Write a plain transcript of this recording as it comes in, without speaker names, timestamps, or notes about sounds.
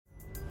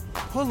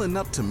Pulling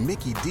up to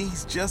Mickey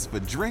D's just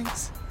for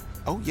drinks?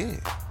 Oh yeah,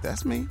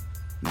 that's me.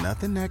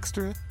 Nothing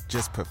extra,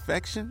 just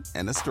perfection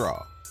and a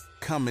straw.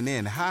 Coming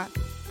in hot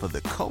for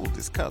the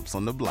coldest cups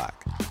on the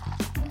block.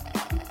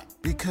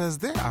 Because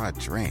there are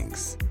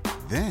drinks.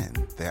 Then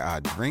there are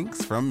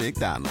drinks from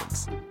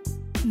McDonald's.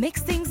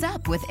 Mix things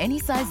up with any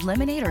size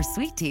lemonade or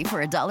sweet tea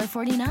for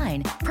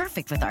 $1.49.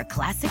 Perfect with our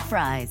classic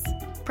fries.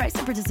 Price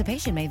and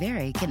participation may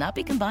vary. Cannot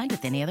be combined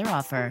with any other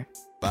offer.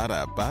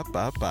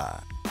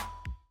 Ba-da-ba-ba-ba.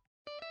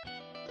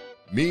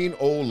 Mean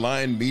Old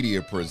Line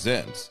Media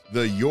presents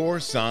the Your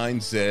Sign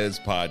Says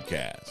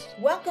podcast.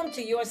 Welcome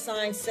to Your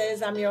Sign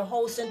Says. I'm your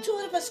host,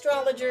 intuitive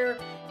astrologer,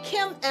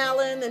 Kim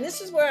Allen, and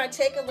this is where I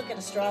take a look at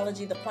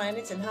astrology, the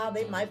planets, and how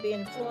they might be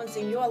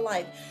influencing your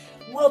life.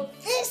 Well,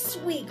 this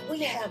week we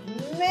have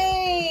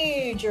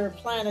major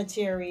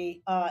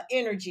planetary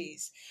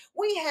energies.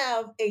 We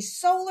have a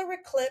solar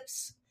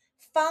eclipse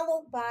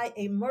followed by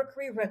a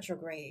Mercury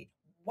retrograde.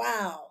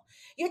 Wow.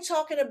 You're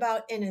talking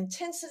about an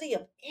intensity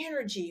of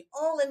energy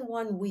all in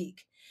 1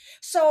 week.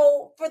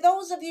 So for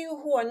those of you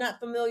who are not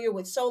familiar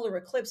with solar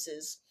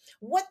eclipses,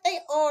 what they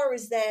are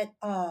is that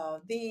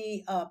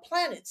the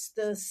planets,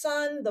 the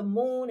sun, the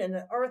moon, and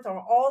the earth are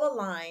all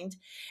aligned,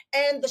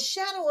 and the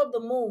shadow of the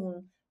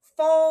moon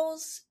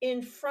falls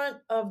in front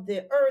of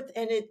the earth,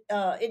 and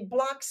it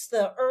blocks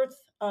the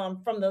earth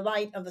from the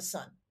light of the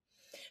sun.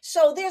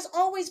 So there's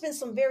always been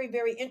some very,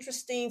 very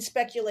interesting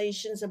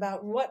speculations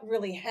about what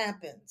really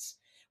happens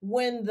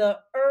when the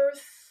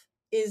earth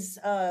is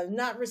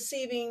not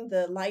receiving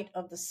the light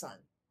of the sun.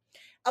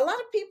 A lot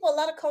of people, a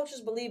lot of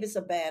cultures believe it's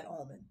a bad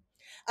omen.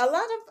 A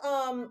lot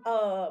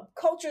of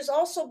cultures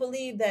also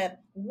believe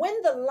that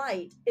when the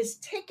light is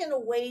taken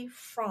away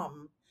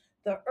from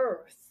the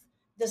earth,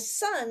 the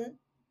sun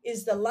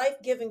is the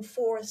life-giving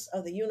force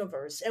of the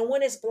universe. And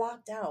when it's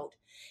blocked out,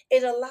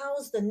 it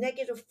allows the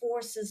negative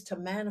forces to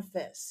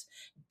manifest.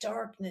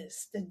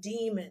 Darkness, the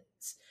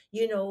demons,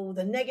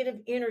 the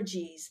negative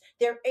energies,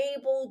 they're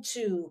able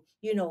to,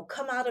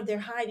 come out of their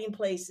hiding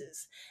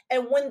places.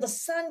 And when the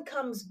sun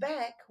comes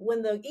back,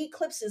 when the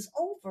eclipse is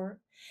over,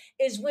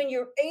 is when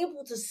you're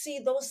able to see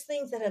those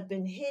things that have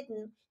been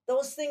hidden,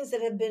 those things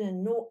that have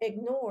been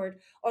ignored,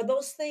 or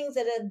those things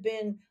that have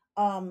been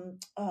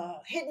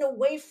hidden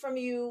away from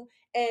you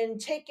and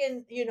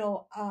taken,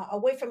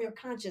 away from your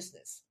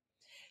consciousness.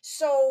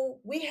 So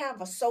we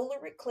have a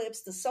solar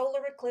eclipse. The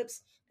solar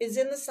eclipse is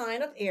in the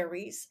sign of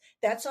Aries.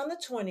 That's on the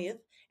 20th.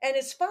 And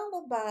it's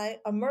followed by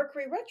a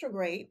Mercury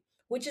retrograde,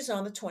 which is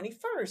on the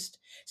 21st.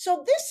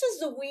 So this is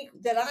the week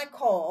that I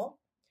call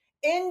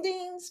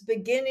endings,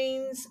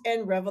 beginnings,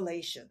 and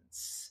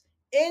revelations.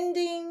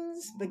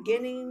 Endings,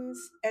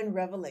 beginnings, and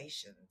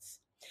revelations.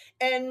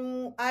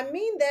 And I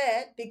mean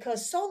that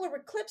because solar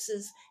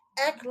eclipses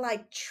act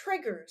like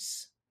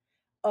triggers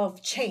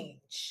of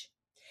change.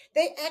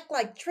 They act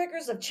like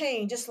triggers of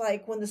change, just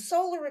like when the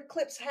solar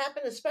eclipse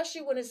happens,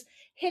 especially when it's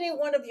hitting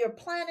one of your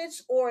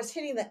planets or it's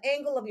hitting the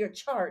angle of your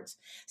charts,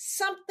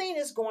 something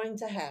is going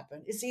to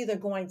happen. It's either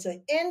going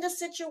to end a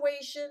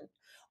situation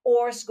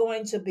or it's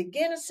going to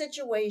begin a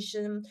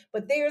situation,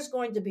 but there's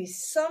going to be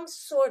some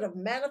sort of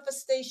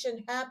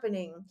manifestation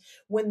happening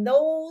when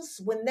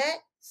that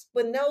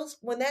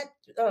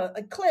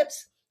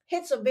eclipse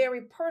hits a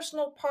very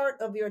personal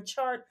part of your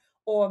chart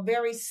or a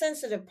very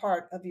sensitive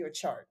part of your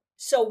chart.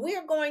 So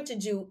we're going to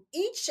do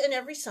each and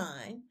every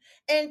sign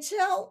and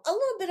tell a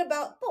little bit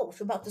about both,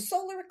 about the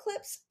solar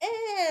eclipse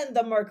and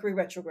the Mercury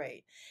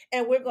retrograde.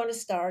 And we're going to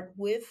start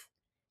with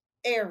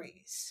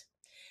Aries.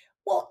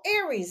 Well,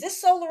 Aries, this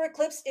solar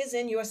eclipse is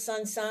in your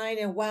sun sign.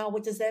 And wow,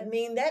 what does that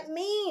mean? That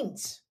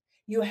means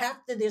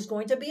there's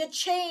going to be a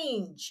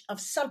change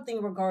of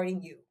something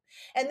regarding you.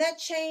 And that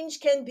change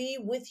can be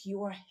with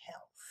your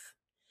health.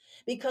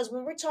 Because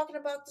when we're talking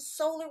about the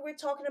solar, we're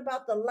talking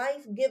about the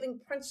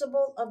life-giving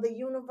principle of the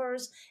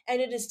universe.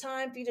 And it is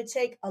time for you to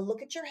take a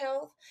look at your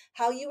health,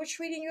 how you are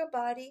treating your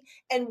body,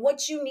 and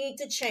what you need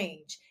to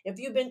change. If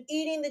you've been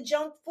eating the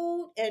junk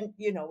food, and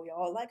we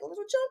all like a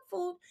little junk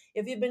food.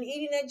 If you've been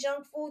eating that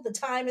junk food, the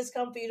time has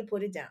come for you to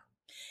put it down.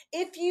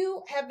 If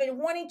you have been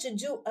wanting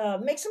to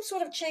make some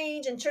sort of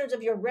change in terms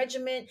of your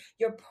regimen,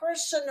 your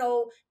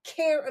personal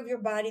care of your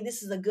body,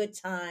 this is a good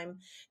time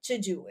to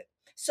do it.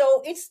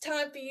 So it's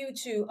time for you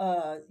to,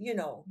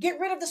 get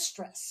rid of the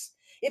stress.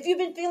 If you've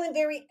been feeling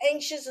very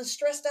anxious and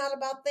stressed out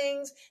about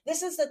things,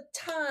 this is the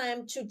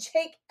time to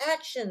take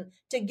action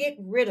to get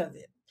rid of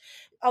it.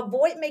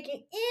 Avoid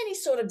making any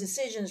sort of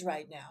decisions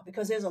right now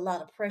because there's a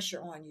lot of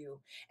pressure on you,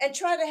 and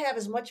try to have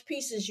as much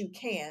peace as you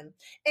can.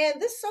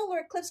 And this solar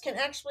eclipse can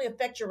actually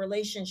affect your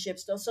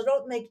relationships though. So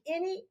don't make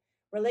any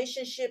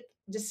relationship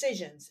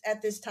decisions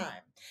at this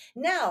time.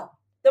 Now,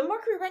 the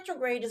Mercury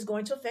retrograde is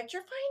going to affect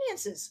your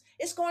finances.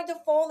 It's going to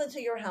fall into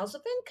your house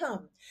of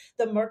income.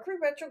 The Mercury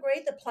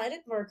retrograde, the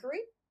planet Mercury,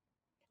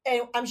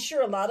 and I'm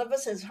sure a lot of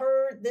us has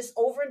heard this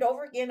over and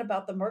over again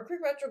about the Mercury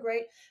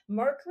retrograde.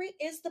 Mercury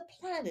is the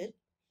planet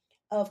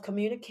of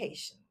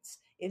communications.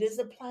 It is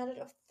the planet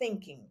of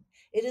thinking.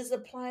 It is the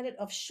planet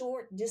of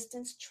short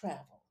distance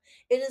travel.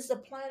 It is the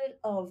planet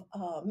of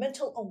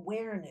mental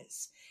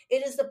awareness.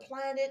 It is the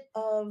planet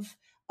of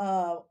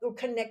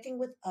connecting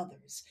with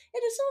others. It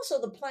is also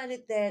the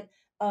planet that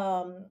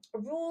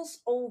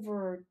rules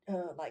over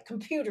like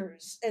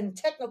computers and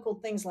technical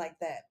things like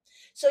that.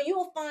 So you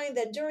will find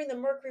that during the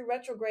Mercury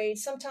retrograde,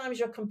 sometimes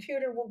your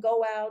computer will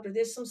go out or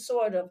there's some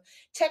sort of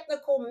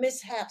technical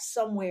mishap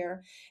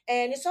somewhere.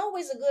 And it's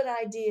always a good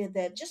idea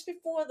that just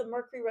before the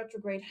Mercury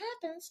retrograde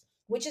happens,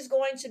 which is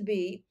going to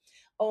be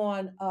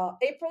on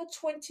April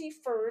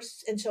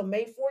 21st until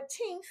May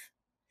 14th,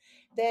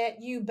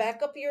 that you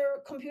back up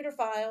your computer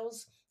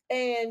files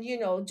and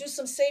do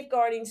some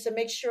safeguarding to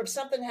make sure if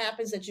something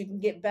happens that you can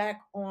get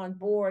back on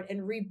board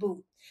and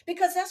reboot,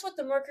 because that's what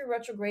the Mercury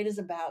retrograde is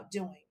about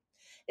doing.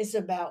 It's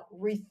about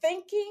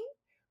rethinking,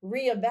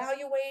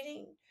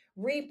 reevaluating,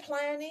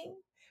 replanning,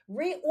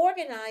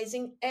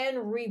 reorganizing, and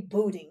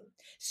rebooting.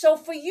 So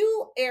for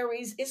you,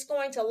 Aries, it's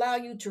going to allow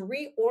you to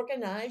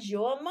reorganize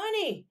your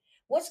money.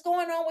 What's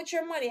going on with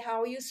your money?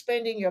 How are you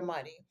spending your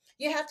money?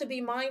 You have to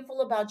be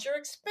mindful about your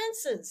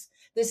expenses.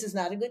 This is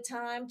not a good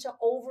time to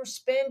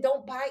overspend.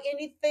 Don't buy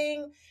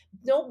anything,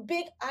 no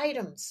big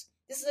items.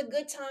 This is a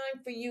good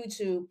time for you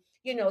to,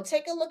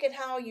 take a look at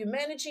how you're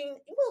managing,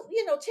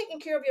 well, taking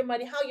care of your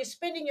money, how you're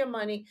spending your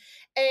money.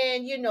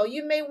 And,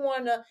 you may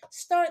want to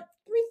start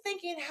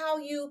rethinking how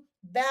you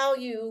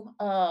value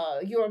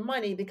your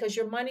money, because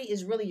your money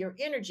is really your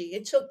energy.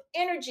 It took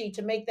energy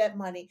to make that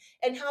money,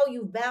 and how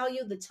you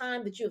value the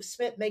time that you have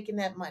spent making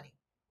that money.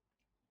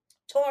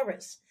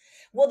 Taurus.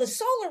 Well, the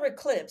solar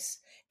eclipse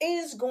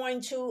is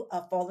going to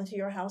fall into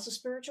your house of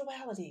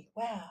spirituality.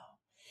 Wow.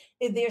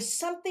 If there's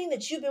something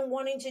that you've been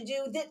wanting to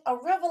do, that a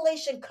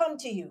revelation come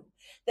to you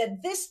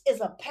that this is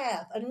a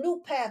path, a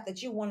new path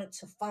that you wanted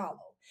to follow,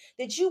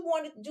 that you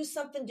wanted to do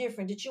something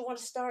different, that you want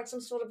to start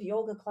some sort of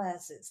yoga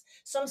classes,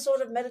 some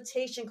sort of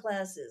meditation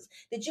classes,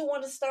 that you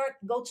want to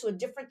go to a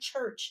different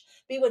church,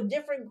 be with a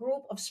different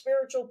group of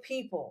spiritual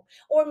people,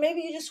 or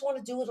maybe you just want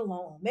to do it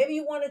alone. Maybe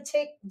you want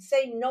to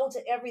say no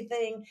to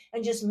everything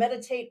and just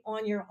meditate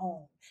on your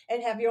own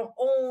and have your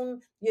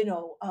own,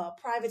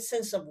 private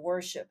sense of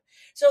worship.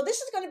 So this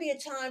is going to be a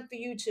time for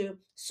you to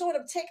sort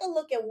of take a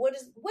look at what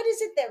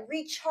is it that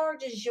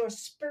recharges your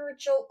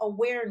spiritual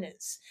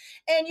awareness.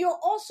 And you're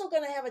also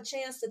going to have a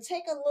chance to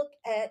take a look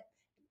at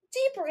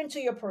deeper into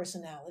your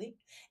personality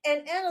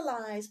and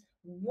analyze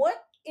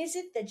what is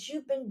it that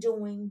you've been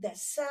doing that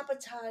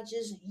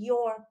sabotages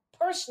your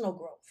personal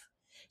growth.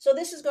 So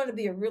this is going to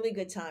be a really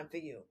good time for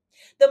you.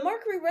 The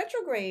Mercury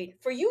retrograde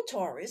for you,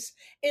 Taurus,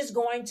 is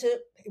going to,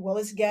 well,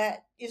 it's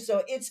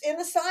in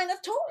the sign of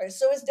Taurus.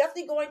 So it's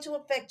definitely going to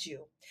affect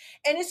you.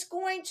 And it's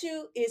going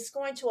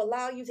to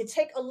allow you to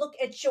take a look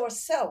at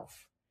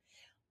yourself,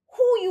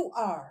 who you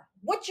are,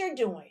 what you're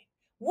doing.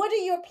 What are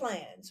your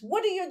plans?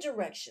 What are your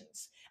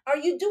directions? Are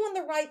you doing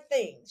the right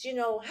things?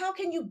 How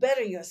can you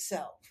better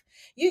yourself?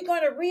 You're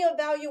going to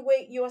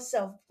reevaluate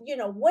yourself.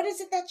 What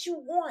is it that you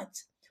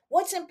want?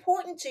 What's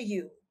important to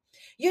you?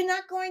 You're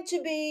not going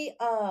to be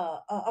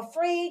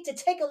afraid to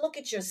take a look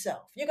at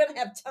yourself. You're going to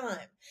have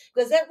time,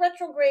 because that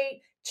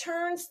retrograde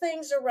turns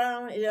things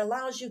around. It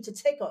allows you to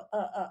take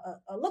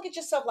a look at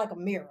yourself like a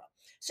mirror.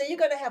 So you're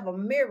going to have a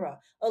mirror,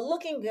 a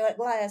looking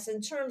glass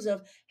in terms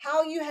of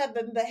how you have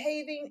been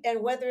behaving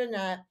and whether or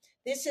not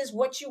this is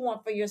what you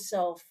want for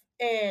yourself.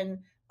 And,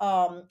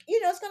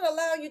 it's going to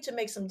allow you to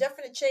make some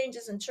definite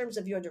changes in terms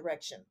of your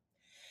direction.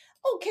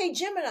 Okay,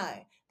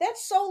 Gemini, that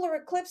solar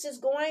eclipse is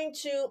going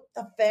to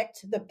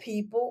affect the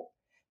people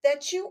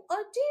that you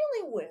are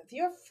dealing with,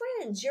 your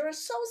friends, your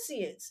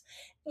associates.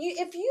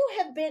 If you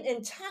have been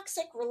in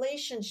toxic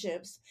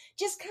relationships,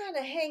 just kind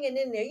of hanging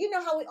in there. You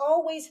know how we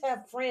always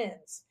have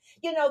friends.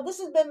 This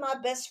has been my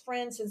best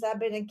friend since I've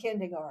been in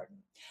kindergarten.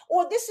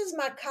 Or this is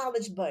my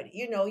college buddy.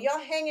 Y'all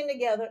hanging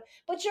together,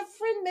 but your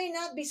friend may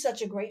not be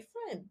such a great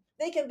friend.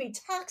 They can be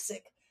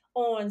toxic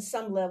on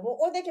some level,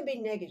 or they can be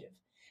negative.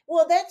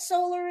 Well, that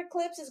solar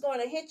eclipse is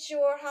going to hit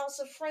your house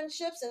of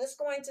friendships, and it's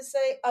going to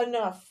say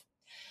enough.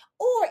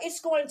 Or it's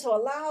going to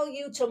allow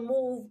you to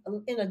move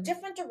in a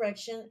different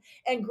direction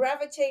and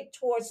gravitate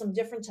towards some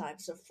different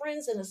types of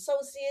friends and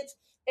associates.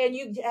 And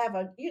you have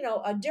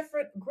a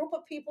different group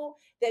of people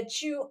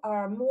that you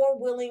are more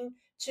willing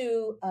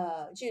to,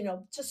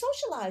 to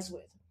socialize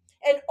with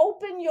and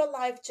open your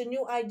life to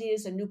new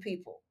ideas and new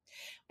people.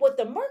 But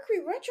the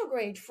Mercury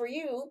retrograde for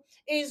you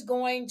is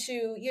going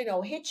to,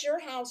 hit your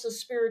house of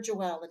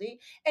spirituality,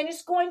 and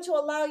it's going to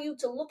allow you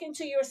to look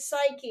into your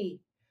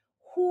psyche,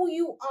 who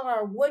you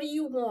are, what do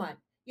you want?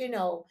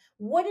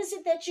 What is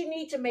it that you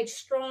need to make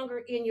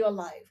stronger in your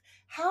life?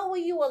 How are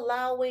you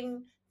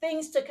allowing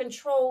things to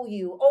control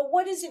you? Or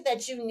what is it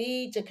that you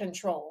need to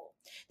control?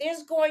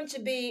 There's going to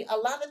be a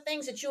lot of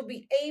things that you'll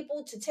be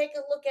able to take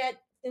a look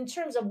at in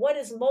terms of what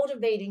is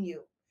motivating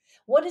you.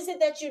 What is it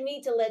that you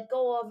need to let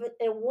go of it?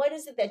 And what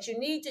is it that you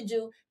need to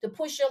do to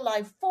push your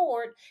life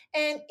forward?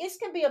 And it's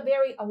going to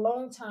be a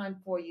long time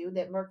for you,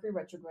 that Mercury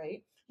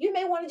retrograde. You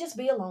may want to just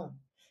be alone,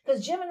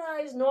 because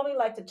Geminis normally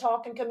like to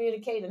talk and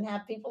communicate and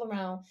have people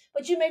around,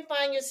 but you may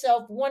find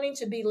yourself wanting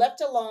to be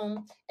left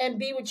alone and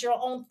be with your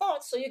own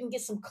thoughts so you can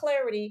get some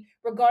clarity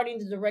regarding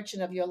the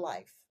direction of your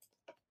life.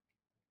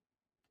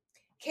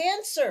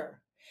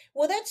 Cancer.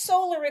 Well, that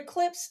solar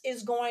eclipse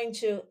is going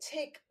to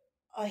take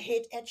a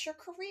hit at your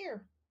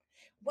career.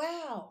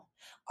 Wow.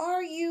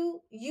 Are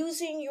you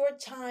using your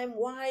time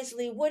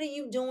wisely? What are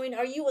you doing?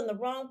 Are you in the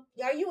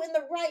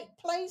right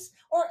place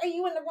or are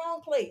you in the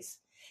wrong place?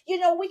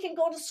 We can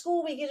go to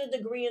school, we get a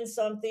degree in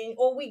something,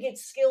 or we get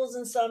skills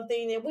in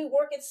something and we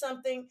work at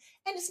something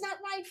and it's not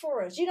right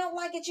for us. You don't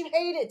like it, you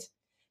hate it.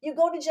 You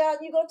go to job,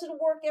 you go to the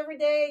work every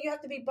day, you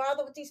have to be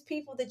bothered with these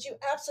people that you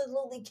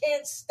absolutely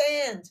can't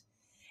stand.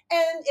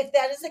 And if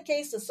that is the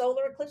case, the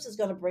solar eclipse is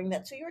going to bring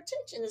that to your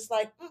attention. It's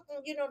like,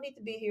 you don't need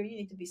to be here. You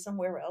need to be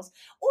somewhere else.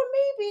 Or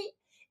maybe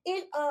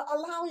it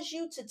allows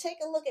you to take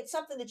a look at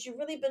something that you've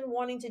really been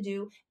wanting to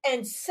do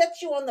and set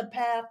you on the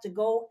path to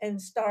go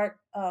and start,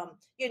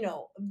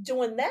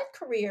 doing that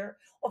career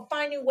or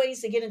finding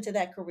ways to get into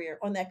that career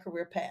on that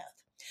career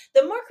path.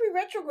 The Mercury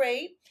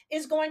retrograde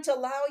is going to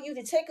allow you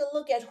to take a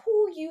look at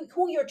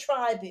who your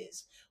tribe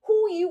is,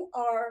 who you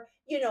are,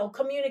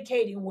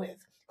 communicating with,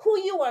 who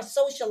you are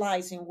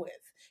socializing with.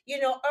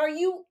 Are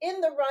you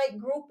in the right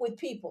group with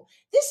people?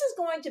 This is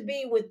going to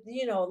be with,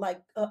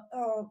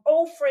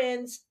 old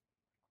friends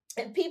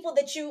and people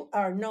that you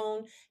are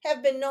known,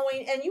 have been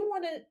knowing, and you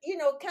want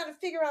to, kind of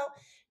figure out,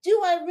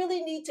 do I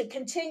really need to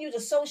continue to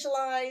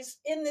socialize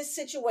in this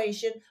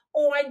situation,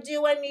 or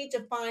do I need to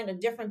find a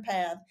different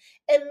path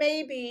and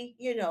maybe,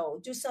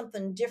 do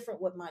something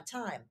different with my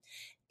time?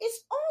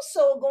 It's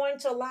also going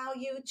to allow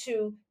you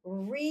to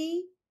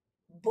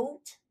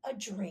reboot a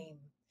dream,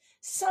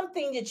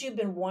 something that you've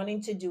been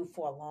wanting to do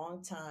for a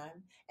long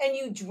time and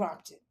you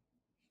dropped it.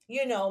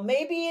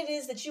 Maybe it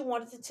is that you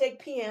wanted to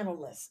take piano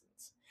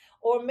lessons,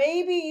 or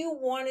maybe you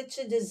wanted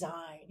to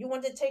design, you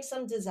wanted to take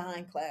some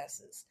design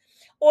classes,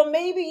 or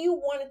maybe you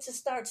wanted to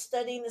start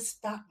studying the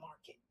stock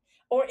market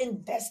or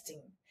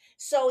investing.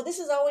 So this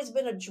has always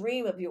been a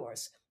dream of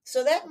yours.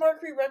 So that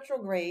Mercury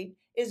retrograde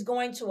is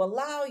going to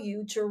allow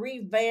you to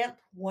revamp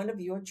one of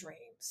your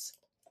dreams.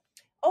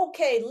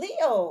 Okay,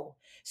 Leo.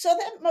 So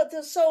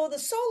the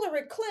solar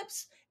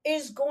eclipse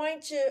is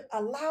going to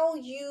allow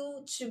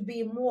you to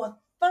be more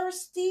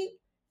thirsty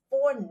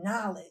for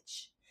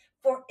knowledge,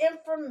 for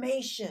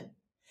information,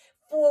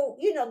 for,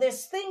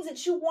 there's things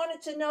that you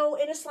wanted to know.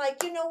 And it's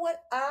like, you know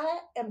what? I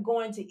am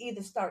going to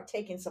either start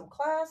taking some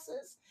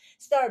classes,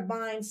 start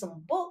buying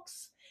some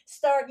books,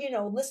 start,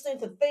 listening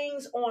to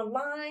things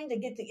online to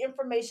get the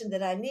information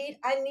that I need.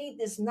 I need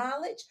this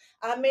knowledge.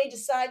 I may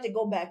decide to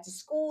go back to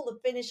school to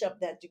finish up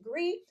that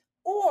degree,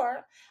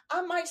 or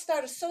I might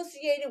start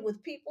associating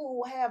with people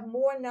who have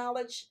more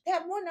knowledge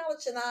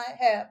than I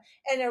have,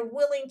 and are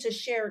willing to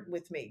share it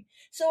with me.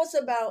 So it's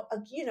about,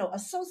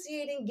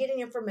 associating, getting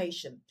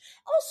information.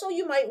 Also,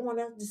 you might want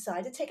to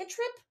decide to take a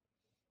trip.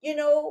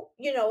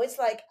 It's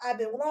like, I've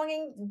been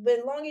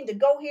longing to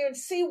go here and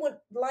see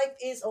what life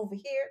is over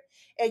here.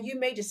 And you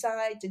may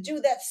decide to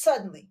do that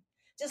suddenly,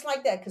 just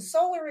like that. Because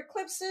solar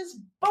eclipses,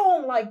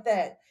 boom, like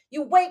that.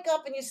 You wake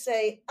up and you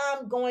say,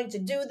 I'm going to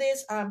do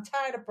this. I'm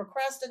tired of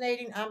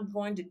procrastinating. I'm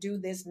going to do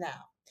this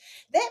now.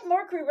 That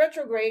Mercury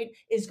retrograde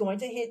is going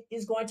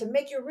to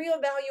make you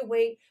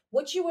reevaluate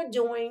what you are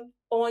doing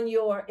in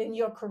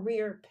your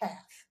career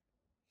path.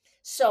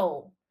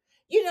 So,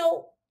 do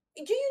you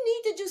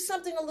need to do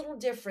something a little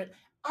different?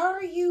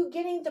 Are you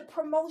getting the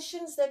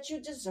promotions that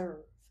you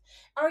deserve?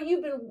 Have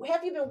you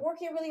been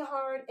working really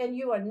hard and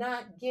you are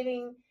not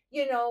getting,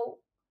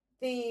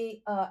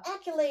 the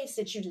accolades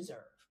that you deserve?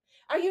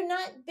 Are you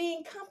not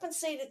being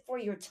compensated for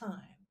your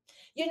time?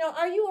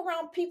 Are you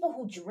around people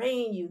who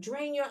drain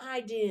your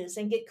ideas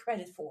and get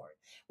credit for it?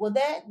 Well,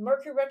 that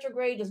Mercury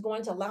retrograde is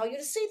going to allow you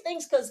to see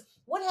things, because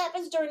what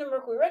happens during the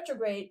Mercury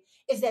retrograde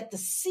is that the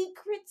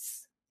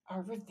secrets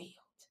are revealed.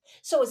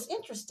 So it's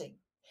interesting.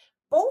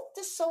 Both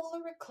the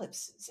solar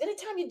eclipses,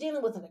 anytime you're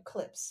dealing with an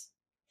eclipse,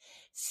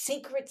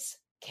 secrets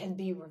can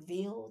be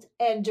revealed.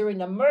 And during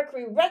the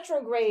Mercury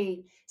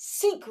retrograde,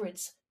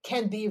 secrets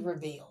can be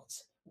revealed.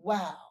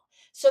 Wow.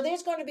 So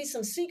there's going to be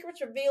some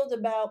secrets revealed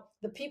about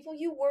the people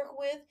you work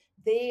with,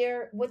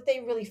 what they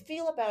really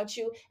feel about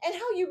you, and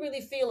how you really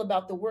feel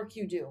about the work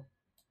you do.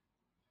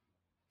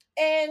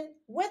 And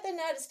whether or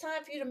not it's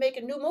time for you to make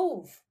a new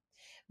move.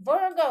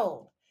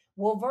 Virgo.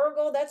 Well,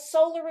 Virgo, that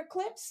solar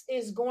eclipse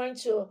is going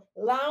to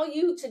allow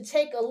you to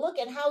take a look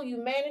at how you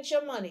manage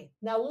your money.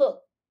 Now, look,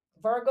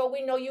 Virgo,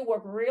 we know you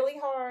work really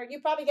hard. You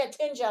probably got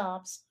 10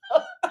 jobs.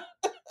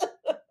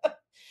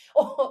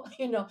 Or,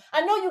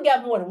 I know you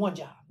got more than one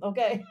job,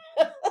 okay?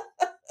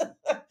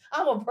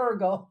 I'm a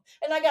Virgo,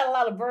 and I got a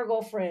lot of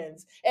Virgo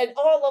friends, and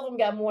all of them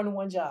got more than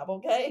one job,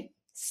 okay?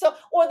 So,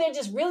 or they're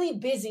just really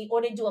busy,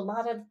 or they do a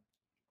lot of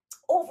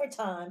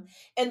overtime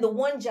and the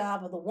one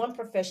job or the one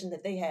profession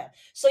that they have.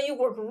 So you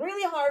work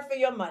really hard for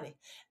your money.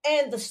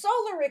 And the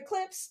solar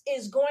eclipse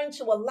is going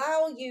to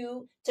allow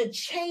you to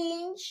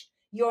change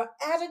your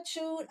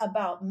attitude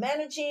about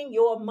managing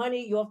your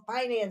money, your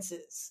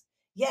finances.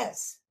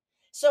 Yes.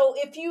 So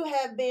if you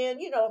have been,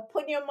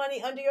 putting your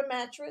money under your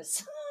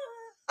mattress,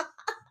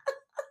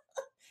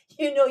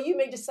 You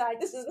may decide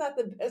this is not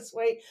the best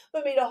way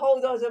for me to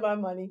hold on to my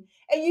money.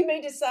 And you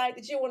may decide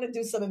that you want to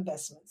do some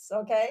investments,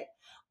 okay?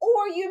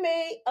 Or you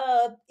may,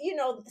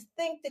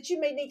 think that you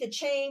may need to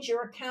change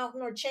your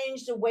accountant or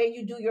change the way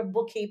you do your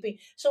bookkeeping.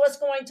 So it's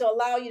going to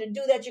allow you to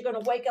do that. You're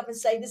going to wake up and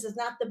say, this is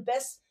not the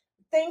best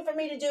thing for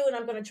me to do, and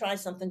I'm going to try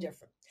something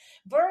different.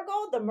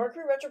 Virgo, the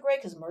Mercury retrograde,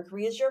 because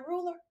Mercury is your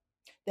ruler.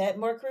 That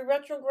Mercury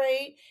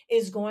retrograde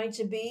is going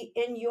to be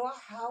in your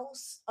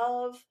house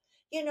of,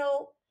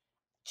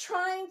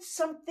 trying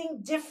something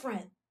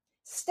different,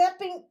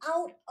 stepping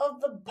out of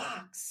the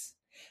box,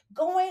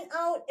 going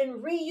out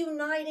and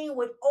reuniting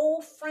with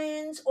old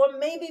friends or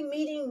maybe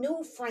meeting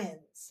new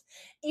friends.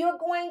 You're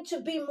going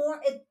to be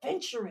more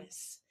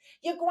adventurous.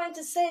 You're going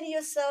to say to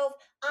yourself,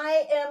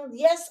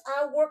 yes,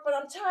 I work, but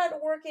I'm tired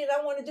of working and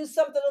I want to do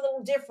something a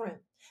little different.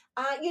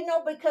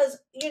 Because,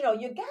 you got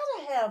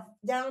to have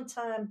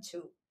downtime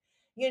too.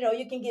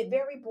 You can get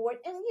very bored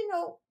and,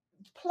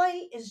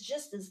 play is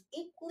just as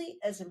equally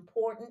as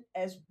important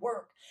as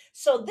work.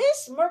 So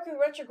this Mercury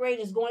retrograde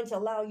is going to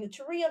allow you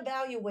to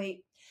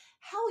reevaluate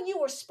how you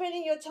are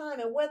spending your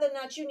time and whether or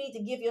not you need to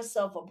give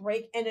yourself a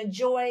break and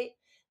enjoy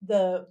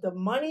the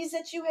monies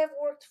that you have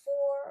worked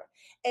for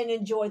and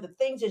enjoy the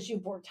things that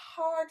you've worked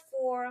hard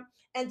for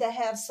and to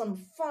have some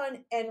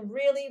fun and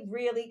really,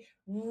 really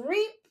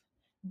reap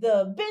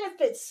the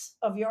benefits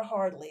of your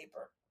hard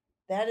labor.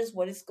 That is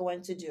what it's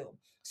going to do.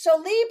 So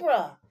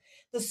Libra,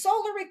 the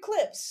solar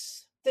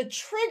eclipse, the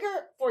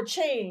trigger for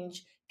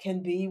change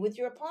can be with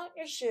your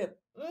partnership.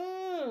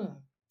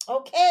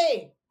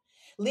 Okay.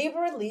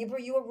 Libra,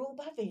 you are ruled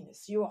by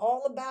Venus. You're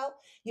all about,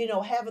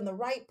 having the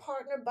right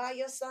partner by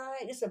your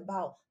side. It's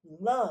about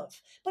love,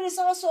 but it's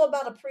also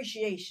about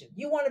appreciation.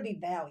 You want to be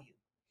valued.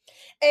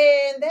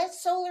 And that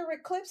solar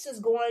eclipse is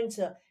going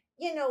to,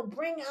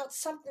 bring out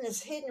something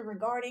that's hidden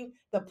regarding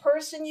the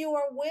person you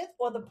are with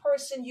or the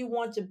person you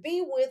want to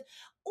be with,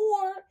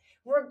 or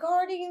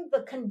regarding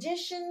the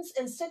conditions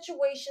and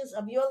situations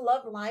of your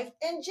love life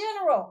in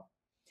general.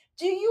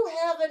 Do you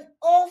have an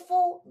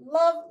awful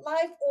love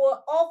life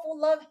or awful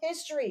love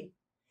history?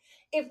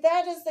 If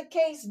that is the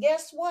case,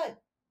 guess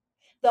what?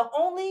 The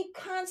only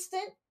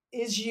constant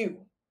is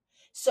you.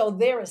 So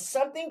there is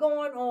something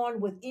going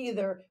on with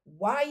either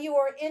why you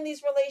are in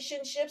these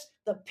relationships,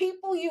 the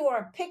people you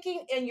are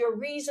picking, and your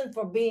reason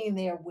for being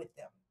there with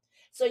them.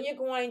 So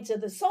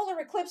the solar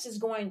eclipse is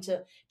going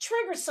to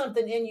trigger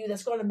something in you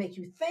that's going to make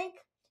you think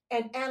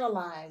and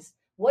analyze.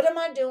 What am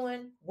I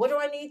doing? What do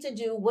I need to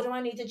do? What do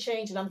I need to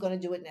change? And I'm going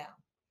to do it now.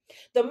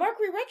 The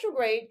Mercury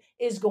retrograde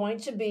is going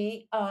to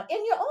be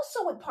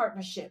also with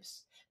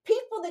partnerships,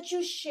 people that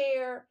you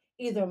share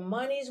either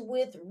monies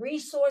with,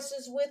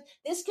 resources with.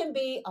 This can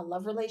be a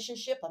love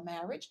relationship, a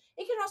marriage.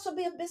 It can also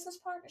be a business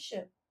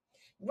partnership.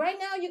 Right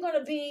now, you're going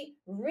to be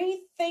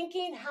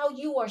rethinking how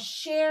you are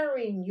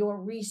sharing your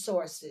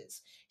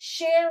resources,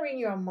 sharing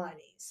your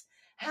monies.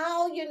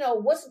 How,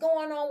 what's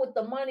going on with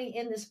the money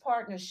in this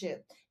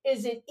partnership?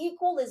 Is it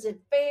equal? Is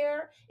it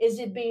fair? Is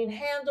it being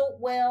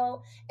handled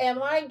well?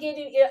 Are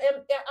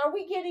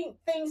we getting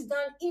things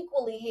done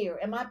equally here?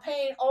 Am I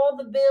paying all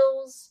the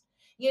bills,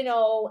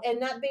 and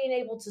not being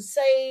able to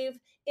save?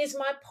 Is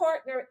my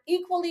partner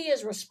equally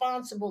as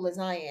responsible as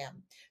I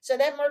am? So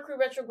that Mercury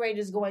retrograde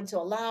is going to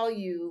allow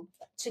you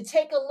to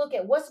take a look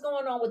at what's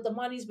going on with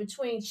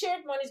the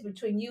shared monies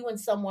between you and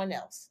someone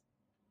else.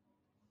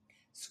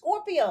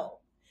 Scorpio,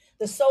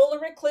 the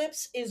solar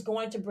eclipse is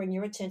going to bring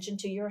your attention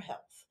to your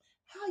health,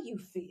 how you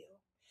feel.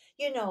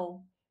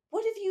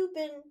 What have you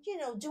been,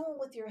 doing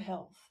with your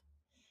health?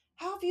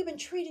 How have you been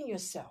treating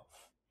yourself?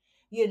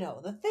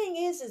 The thing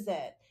is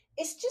that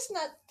it's just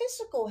not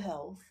physical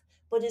health,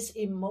 but it's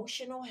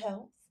emotional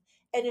health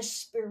and it's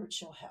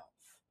spiritual health.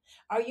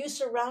 Are you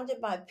surrounded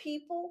by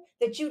people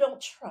that you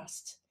don't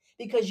trust?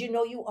 Because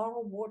you are a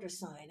water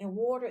sign, and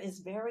water is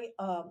very,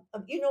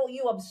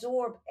 you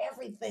absorb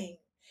everything.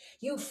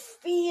 You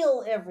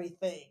feel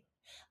everything.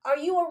 Are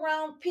you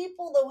around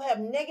people who have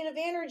negative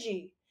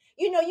energy?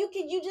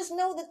 You just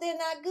know that they're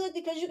not good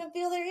because you can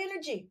feel their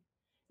energy.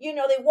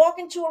 They walk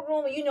into a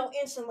room and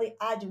instantly,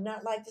 I do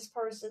not like this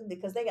person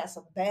because they got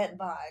some bad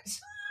vibes,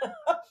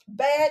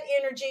 bad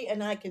energy,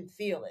 and I can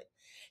feel it.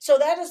 So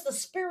that is the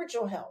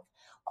spiritual health.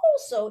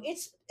 Also,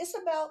 it's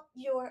about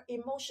your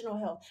emotional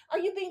health. Are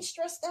you being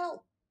stressed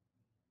out?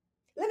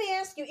 Let me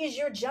ask you, is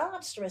your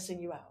job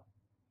stressing you out?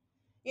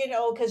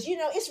 Because,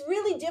 it's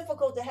really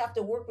difficult to have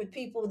to work with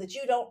people that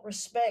you don't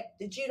respect,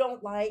 that you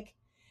don't like,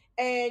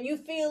 and you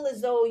feel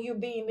as though you're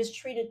being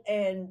mistreated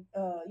and,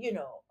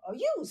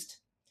 used.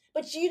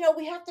 But,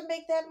 we have to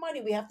make that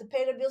money. We have to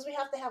pay the bills. We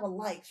have to have a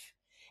life.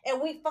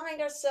 And we find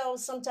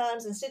ourselves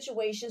sometimes in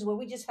situations where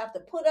we just have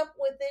to put up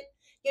with it.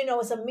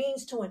 It's a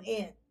means to an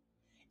end.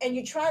 And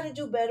you try to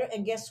do better.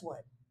 And guess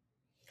what?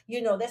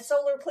 That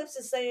solar eclipse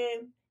is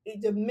saying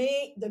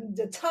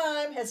the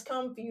time has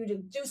come for you to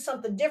do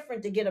something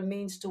different to get a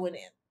means to an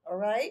end. All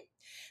right.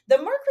 The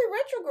Mercury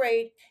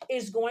retrograde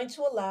is going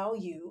to allow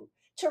you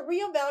to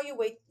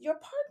reevaluate your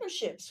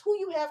partnerships, who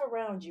you have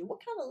around you, what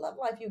kind of love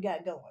life you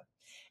got going.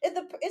 Is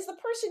the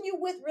person you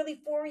with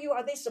really for you?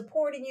 Are they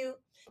supporting you?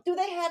 Do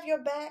they have your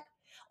back?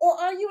 Or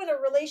are you in a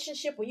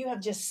relationship where you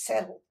have just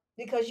settled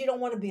because you don't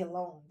want to be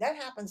alone? That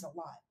happens a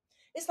lot.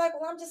 It's like,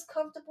 well, I'm just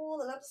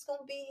comfortable and I'm just going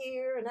to be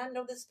here. And I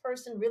know this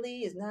person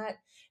really is not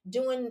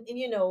doing,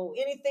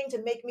 anything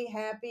to make me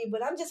happy,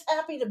 but I'm just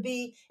happy to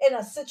be in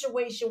a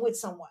situation with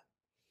someone.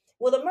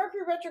 Well, the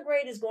Mercury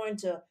retrograde is going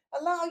to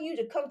allow you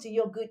to come to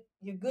your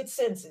good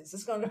senses.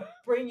 It's going to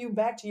bring you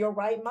back to your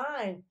right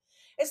mind.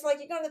 It's like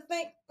you're going to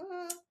think,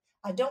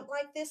 I don't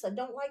like this, I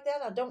don't like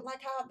that, I don't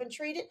like how I've been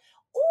treated.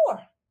 Or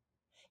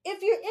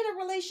if you're in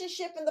a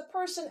relationship and the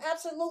person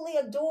absolutely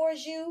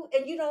adores you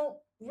and you don't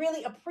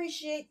really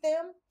appreciate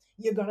them,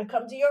 you're going to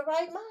come to your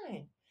right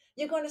mind.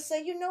 You're going to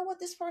say, you know what,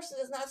 this person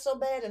is not so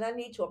bad and I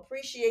need to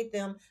appreciate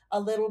them a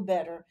little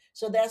better.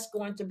 So that's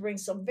going to bring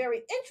some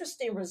very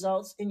interesting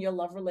results in your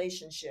love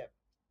relationship.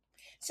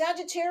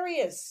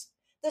 Sagittarius,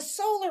 the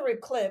solar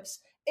eclipse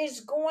is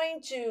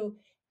going to,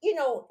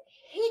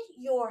 hit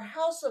your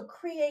house of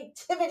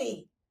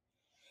creativity.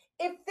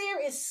 If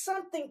there is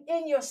something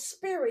in your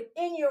spirit,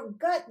 in your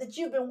gut that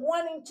you've been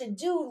wanting to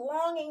do,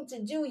 longing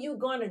to do, you're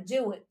going to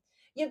do it.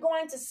 You're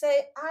going to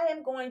say, I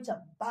am going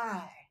to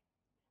buy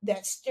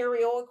that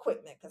stereo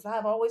equipment because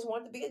I've always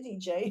wanted to be a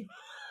DJ.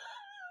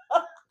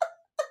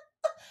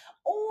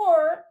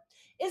 Or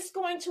it's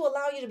going to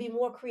allow you to be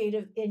more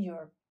creative in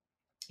your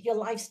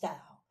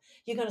lifestyle.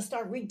 You're going to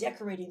start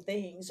redecorating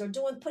things or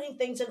putting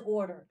things in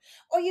order.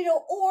 Or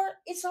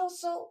it's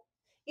also,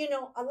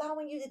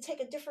 allowing you to take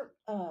a different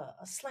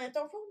slant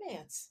on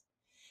romance.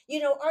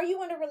 Are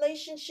you in a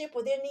relationship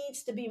where there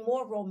needs to be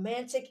more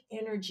romantic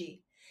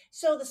energy?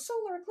 So the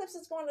solar eclipse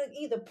is going to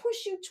either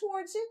push you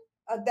towards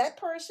it, that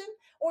person,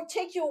 or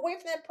take you away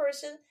from that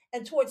person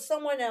and towards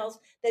someone else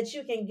that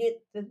you can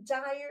get the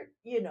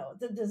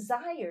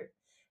desired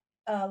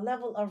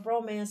level of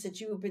romance that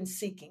you have been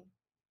seeking.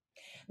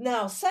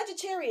 Now,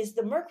 Sagittarius,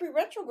 the Mercury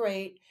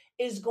retrograde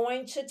is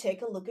going to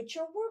take a look at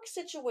your work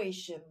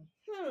situation.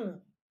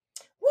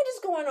 What is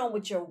going on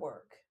with your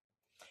work?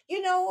 Are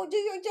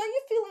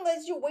you feeling like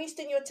you're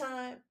wasting your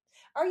time?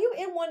 Are you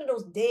in one of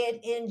those dead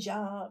end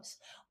jobs?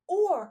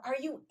 Or are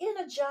you in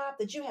a job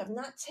that you have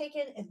not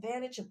taken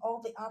advantage of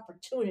all the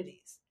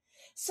opportunities?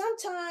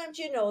 Sometimes,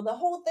 the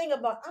whole thing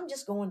about I'm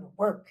just going to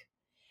work,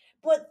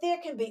 but there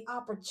can be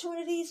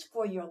opportunities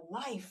for your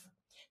life.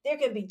 There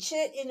can be,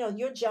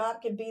 your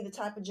job can be the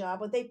type of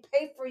job where they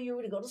pay for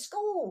you to go to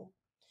school,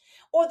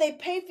 or they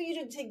pay for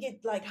you to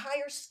get like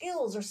higher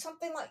skills or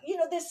something like,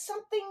 there's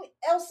something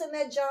else in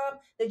that job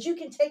that you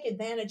can take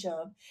advantage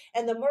of.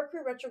 And the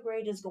Mercury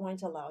retrograde is going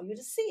to allow you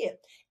to see it.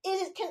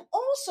 It can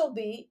also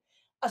be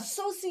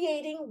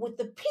associating with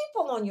the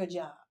people on your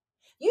job.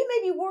 You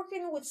may be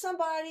working with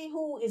somebody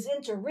who is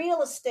into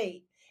real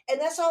estate and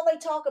that's all they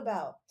talk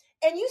about.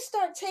 And you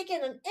start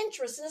taking an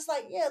interest and it's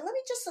like, yeah, let me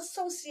just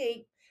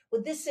associate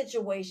with this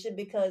situation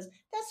because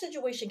that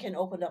situation can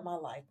open up my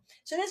life.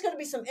 So there's going to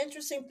be some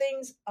interesting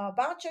things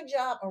about your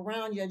job,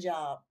 around your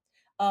job,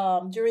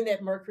 during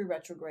that Mercury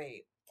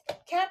retrograde.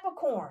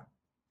 Capricorn.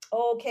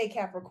 Okay,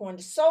 Capricorn,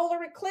 the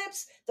solar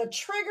eclipse, the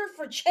trigger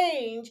for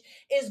change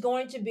is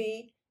going to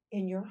be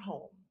in your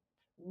home.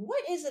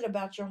 What is it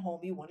about your home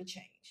you want to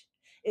change?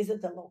 Is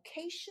it the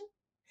location?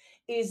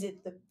 Is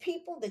it the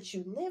people that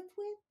you live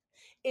with?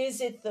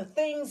 Is it the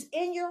things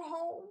in your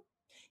home?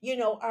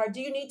 Or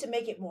do you need to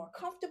make it more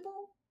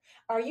comfortable?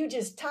 Are you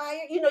just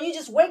tired? You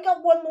just wake up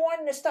one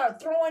morning and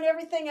start throwing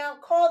everything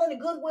out, calling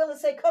the Goodwill and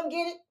say, come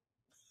get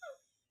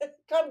it.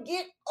 Come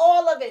get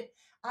all of it.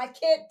 I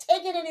can't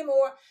take it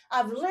anymore.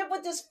 I've lived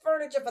with this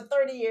furniture for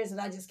 30 years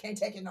and I just can't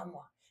take it no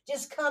more.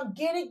 Just come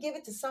get it, give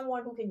it to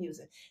someone who can use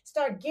it.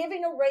 Start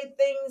giving away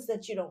things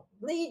that you don't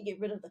need. Get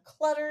rid of the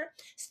clutter.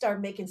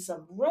 Start making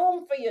some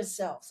room for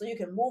yourself so you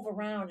can move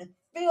around and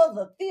feel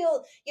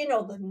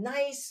the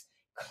nice,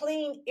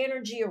 clean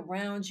energy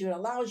around you. It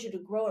allows you to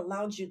grow. It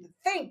allows you to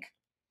think.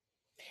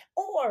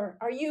 Or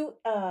are you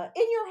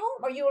in your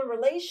home? Are you in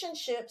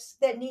relationships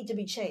that need to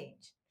be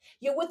changed?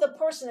 You're with a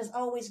person that's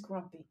always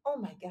grumpy. Oh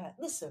my God,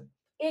 listen.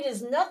 It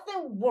is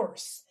nothing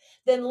worse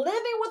than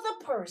living with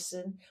a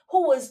person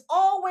who is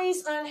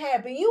always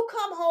unhappy. You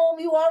come home,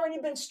 you already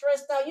been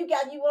stressed out. You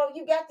got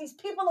these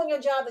people on your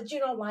job that you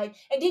don't like,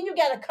 and then you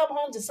got to come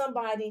home to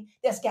somebody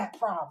that's got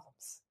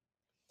problems.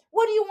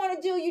 What do you want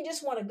to do? You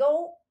just want to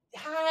go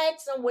hide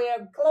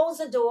somewhere, close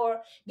the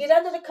door, get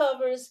under the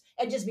covers,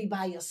 and just be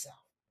by yourself.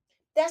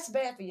 That's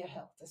bad for your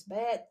health. It's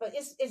bad, but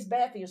it's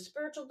bad for your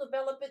spiritual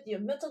development, your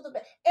mental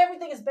development.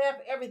 Everything is bad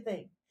for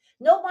everything.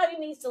 Nobody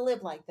needs to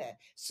live like that.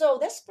 So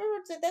that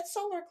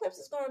solar eclipse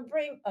is going to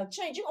bring a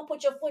change. You're going to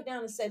put your foot down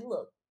and say,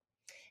 look,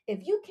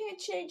 if you can't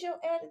change your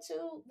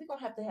attitude, we're going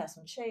to have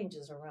some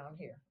changes around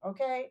here.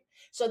 Okay.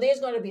 So there's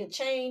going to be a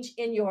change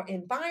in your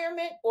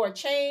environment or a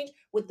change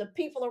with the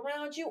people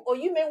around you, or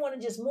you may want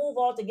to just move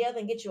all together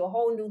and get you a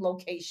whole new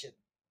location.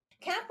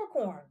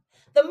 Capricorn,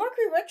 the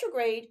Mercury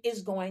retrograde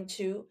is going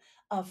to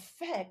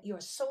affect your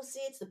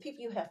associates, the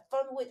people you have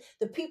fun with,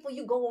 the people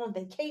you go on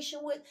vacation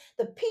with,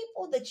 the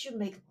people that you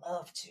make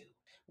love to.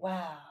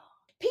 Wow.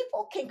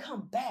 People can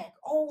come back.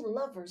 Old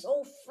lovers,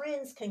 old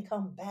friends can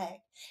come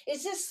back.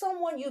 Is this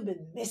someone you've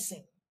been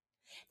missing?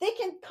 They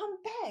can come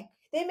back.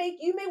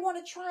 You may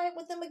want to try it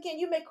with them again.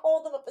 You may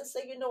call them up and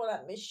say, you know what,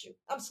 I miss you.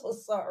 I'm so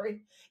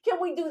sorry. Can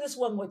we do this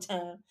one more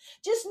time?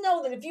 Just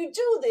know that if you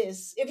do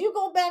this, if you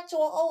go back to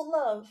an old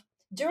love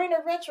during a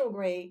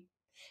retrograde,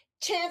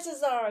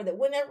 chances are that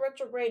when that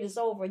retrograde is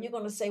over, you're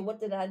going to say, what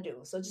did I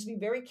do? So just be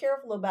very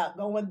careful about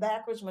going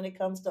backwards when it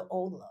comes to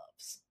old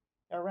loves.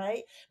 All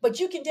right. But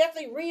you can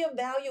definitely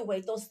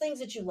reevaluate those things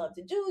that you love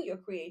to do, your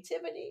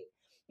creativity,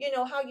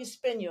 how you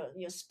spend your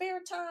spare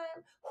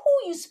time,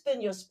 who you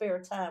spend your spare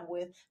time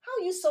with,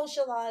 how you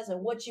socialize,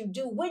 and what you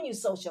do when you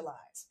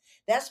socialize.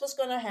 That's what's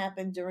going to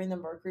happen during the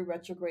Mercury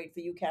retrograde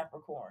for you,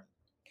 Capricorn.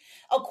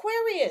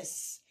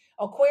 Aquarius,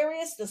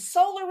 the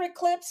solar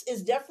eclipse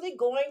is definitely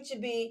going to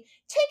be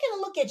taking a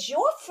look at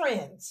your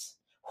friends.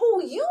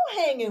 Who you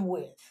hanging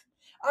with?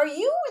 Are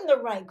you in the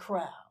right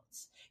crowds?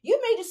 You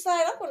may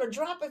decide, I'm going to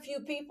drop a few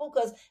people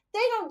because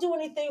they don't do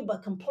anything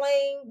but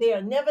complain. They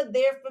are never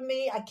there for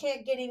me. I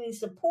can't get any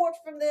support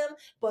from them,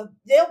 but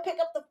they'll pick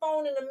up the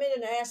phone in a minute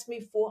and ask me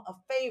for a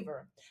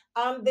favor.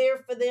 I'm there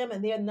for them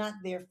and they're not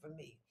there for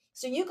me.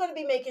 So you're going to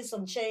be making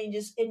some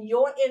changes in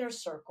your inner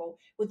circle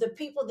with the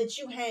people that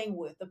you hang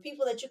with, the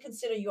people that you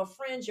consider your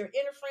friends, your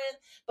inner friend.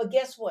 But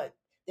guess what?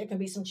 There can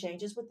be some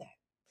changes with that.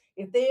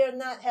 If they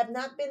have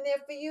not been there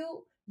for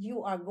you,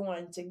 you are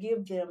going to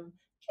give them,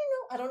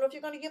 I don't know if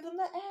you're going to give them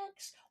the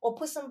axe or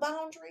put some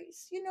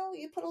boundaries. You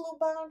put a little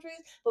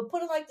boundaries, but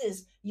put it like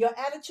this. Your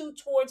attitude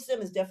towards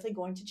them is definitely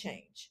going to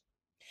change.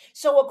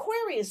 So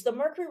Aquarius, the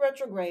Mercury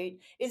retrograde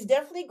is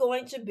definitely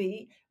going to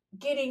be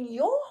getting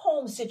your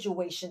home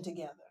situation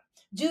together.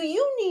 Do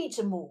you need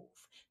to move?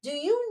 Do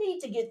you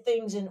need to get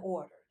things in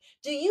order?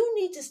 Do you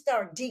need to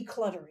start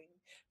decluttering?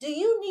 Do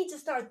you need to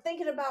start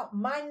thinking about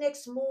my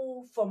next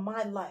move for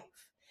my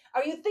life?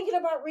 Are you thinking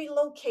about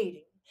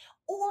relocating?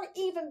 Or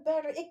even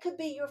better, it could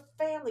be your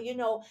family.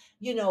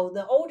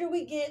 The older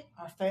we get,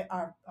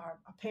 our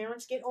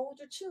parents get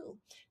older too.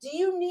 Do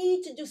you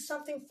need to do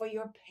something for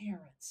your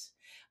parents?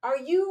 Are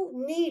you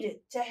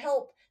needed to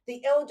help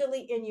the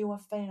elderly in your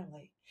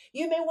family?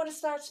 You may want to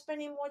start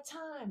spending more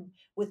time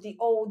with the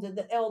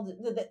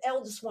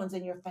eldest ones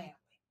in your family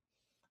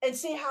and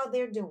see how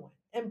they're doing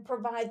and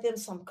provide them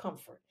some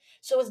comfort.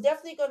 So it's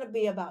definitely going to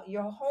be about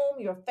your home,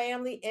 your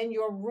family, and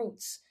your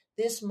roots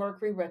this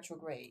Mercury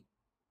retrograde.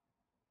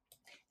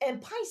 And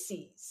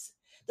Pisces,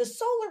 the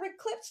solar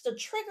eclipse, the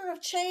trigger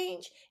of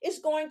change is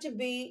going to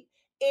be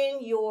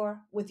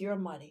with your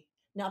money.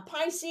 Now,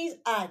 Pisces,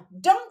 I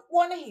don't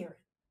want to hear it.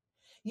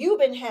 You've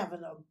been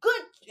having a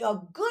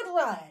good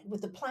ride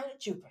with the planet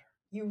Jupiter.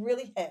 You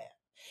really have.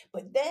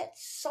 But that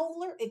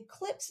solar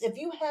eclipse, if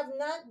you have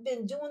not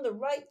been doing the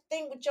right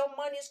thing with your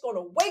money, it's going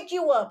to wake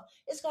you up.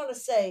 It's going to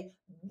say,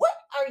 what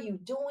are you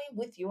doing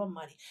with your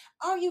money?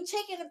 Are you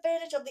taking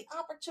advantage of the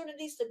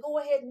opportunities to go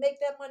ahead and make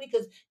that money?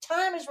 Because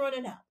time is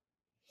running out.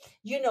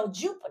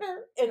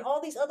 Jupiter and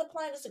all these other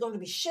planets are going to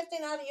be shifting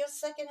out of your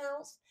second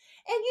house.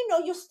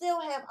 And you'll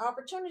still have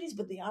opportunities,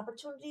 but the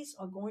opportunities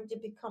are going to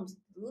become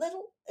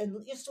little and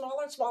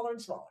smaller and smaller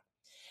and smaller.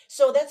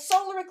 So that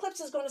solar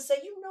eclipse is going to say,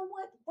 you know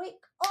what?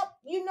 Wake up.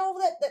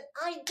 That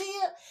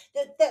idea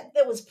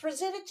that was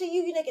presented to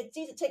you, you need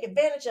to take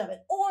advantage of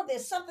it. Or if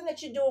there's something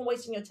that you're doing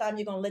wasting your time,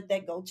 you're going to let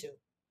that go too.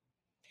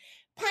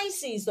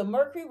 Pisces, the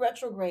Mercury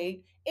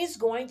retrograde is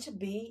going to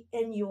be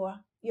in your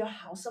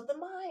house of the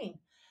mind.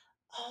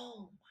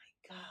 Oh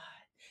my God.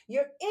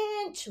 Your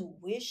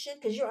intuition,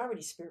 because you're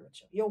already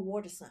spiritual, you're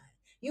water sign.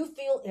 You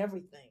feel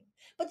everything.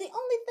 But the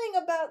only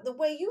thing about the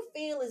way you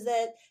feel is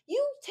that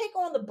you take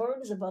on the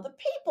burdens of other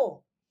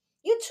people.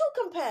 You're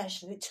too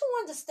compassionate, too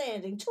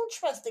understanding, too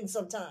trusting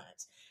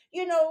sometimes.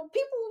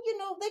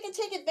 People, they can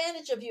take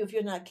advantage of you if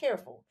you're not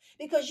careful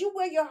because you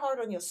wear your heart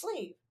on your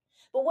sleeve.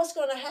 But what's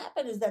going to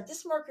happen is that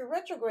this Mercury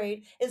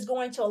retrograde is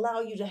going to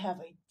allow you to have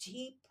a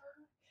deeper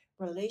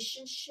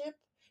relationship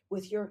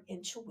with your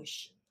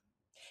intuition.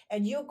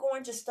 And you're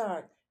going to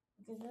start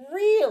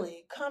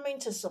really coming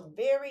to some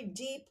very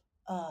deep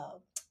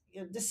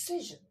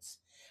decisions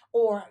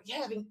or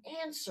having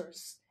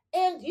answers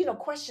and,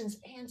 questions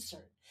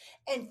answered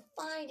and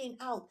finding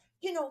out,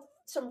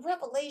 some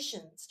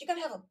revelations. You're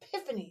going to have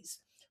epiphanies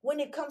when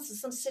it comes to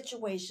some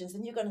situations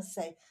and you're going to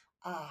say,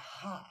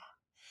 aha,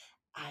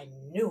 I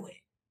knew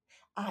it.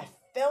 I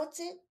felt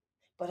it,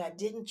 but I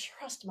didn't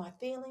trust my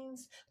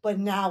feelings. But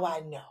now I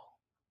know.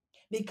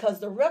 Because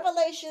the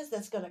revelations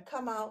that's going to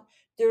come out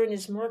during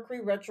this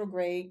Mercury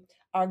retrograde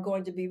are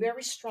going to be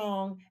very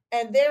strong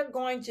and they're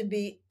going to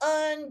be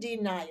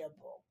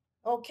undeniable.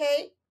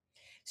 Okay?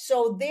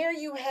 So there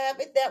you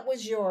have it. That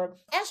was your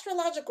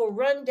astrological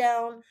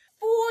rundown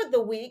for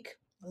the week,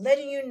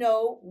 letting you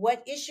know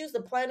what issues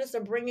the planets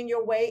are bringing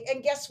your way.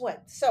 And guess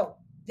what? So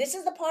This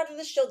is the part of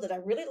the show that I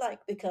really like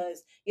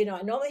because,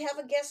 I normally have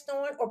a guest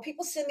on or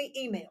people send me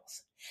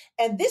emails.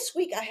 And this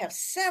week I have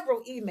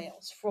several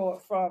emails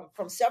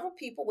from several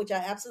people, which I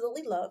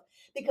absolutely love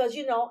because,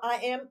 I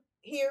am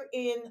here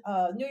in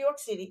New York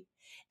City.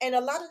 And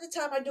a lot of the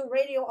time I do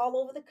radio all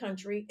over the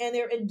country and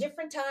they're in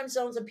different time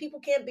zones and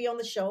people can't be on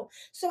the show.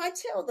 So I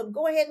tell them,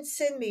 go ahead and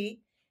send me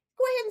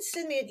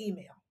an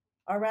email.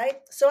 All right.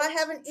 So I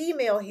have an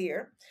email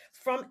here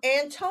from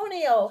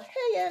Antonio.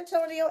 Hey,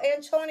 Antonio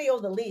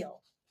the Leo.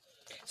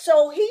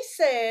 So he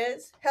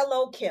says,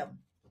 hello, Kim.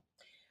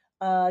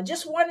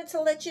 Just wanted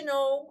to let you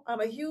know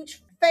I'm a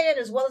huge fan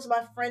as well as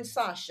my friend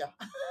Sasha.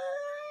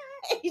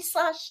 Hey,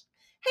 Sasha.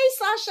 Hey,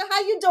 Sasha,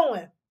 how you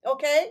doing?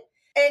 Okay.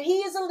 And he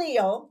is a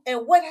Leo.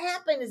 And what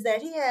happened is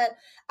that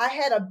I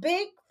had a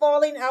big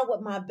falling out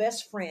with my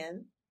best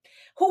friend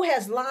who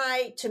has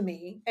lied to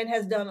me and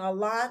has done a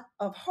lot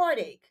of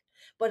heartache.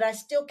 But I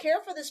still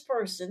care for this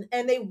person,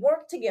 and they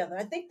work together.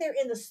 I think they're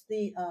in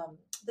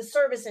the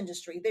service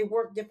industry. They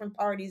work different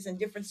parties and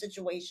different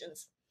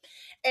situations.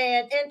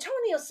 And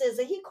Antonio says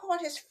that he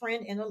caught his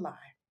friend in a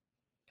lie.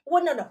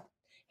 Well, no.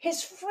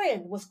 His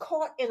friend was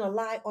caught in a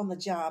lie on the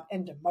job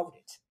and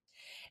demoted.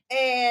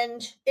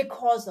 And it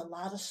caused a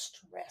lot of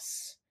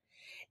stress.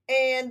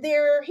 And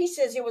he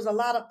says there was a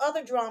lot of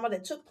other drama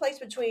that took place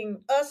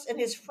between us and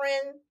his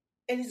friend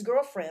and his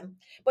girlfriend,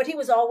 but he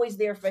was always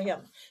there for him.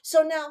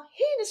 So now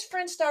he and his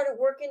friend started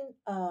working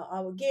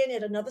again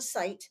at another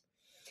site,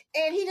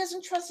 and he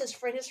doesn't trust his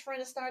friend. His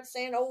friend starts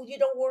saying, "Oh, you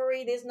don't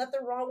worry, there's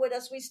nothing wrong with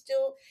us. We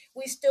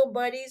still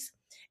buddies."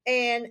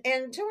 And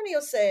Antonio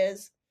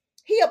says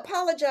he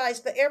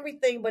apologized for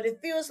everything, but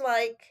it feels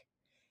like,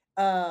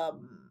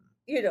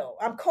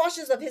 I'm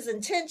cautious of his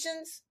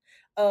intentions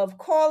of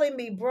calling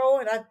me bro,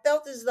 and I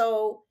felt as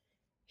though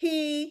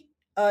he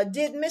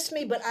did miss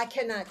me, but I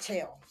cannot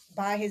tell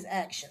by his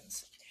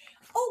actions.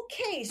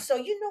 Okay, so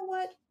you know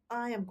what?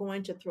 I am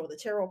going to throw the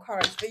tarot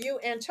cards for you,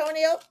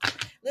 Antonio.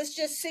 Let's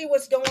just see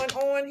what's going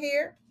on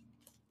here.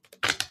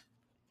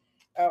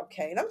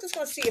 Okay, and I'm just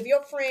going to see if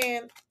your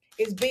friend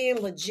is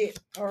being legit.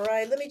 All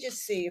right, let me just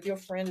see if your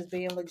friend is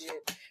being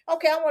legit.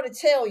 Okay, I want to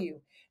tell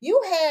you, you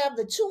have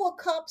the Two of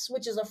Cups,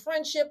 which is a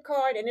friendship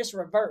card, and it's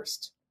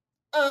reversed.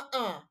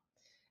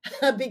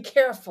 Be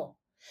careful.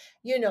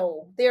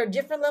 There are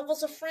different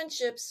levels of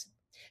friendships.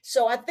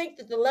 So I think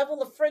that the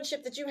level of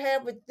friendship that you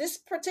have with this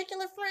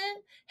particular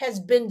friend has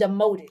been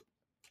demoted.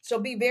 So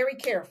be very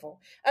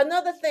careful.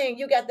 Another thing,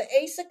 you got the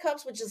Ace of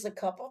Cups, which is a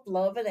cup of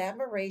love and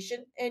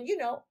admiration and,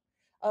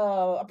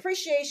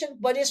 appreciation,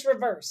 but it's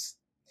reverse.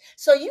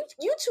 So you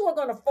two are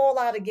going to fall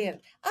out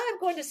again. I'm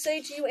going to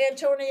say to you,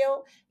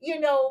 Antonio,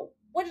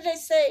 what did they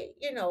say?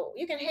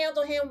 You can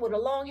handle him with a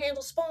long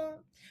handle spoon.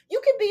 You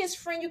can be his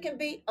friend. You can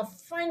be a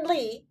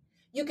friendly.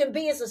 You can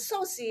be his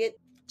associate.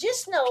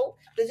 Just know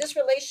that this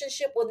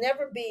relationship will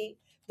never be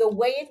the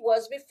way it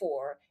was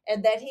before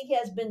and that he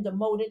has been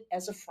demoted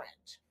as a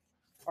friend.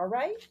 All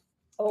right?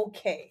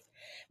 Okay.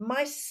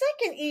 My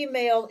second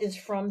email is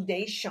from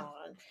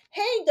Deshawn.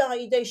 Hey,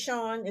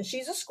 Deshawn, and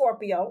she's a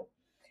Scorpio.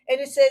 And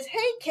it says,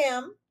 hey,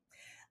 Kim,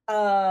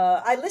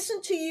 I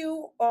listen to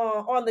you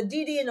on the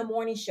DD in the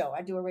Morning show.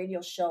 I do a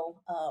radio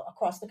show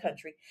across the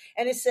country.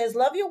 And it says,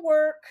 love your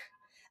work.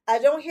 I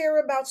don't hear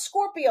about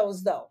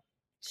Scorpios, though.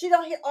 She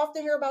don't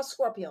often hear about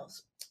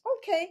Scorpios.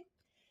 Okay.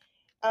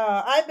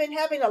 I've been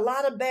having a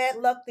lot of bad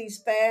luck these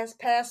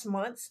past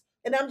months,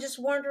 and I'm just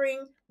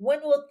wondering,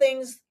 when will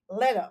things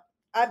let up?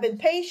 I've been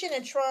patient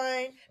and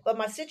trying, but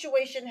my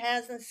situation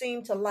hasn't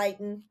seemed to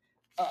lighten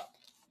up.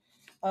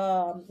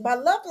 My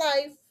love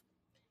life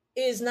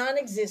is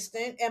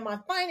non-existent, and my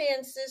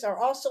finances are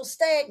also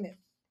stagnant.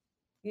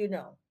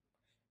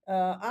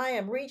 I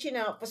am reaching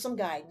out for some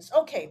guidance.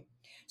 Okay,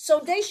 so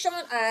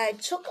Deshawn, I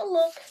took a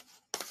look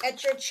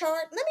at your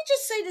chart. Let me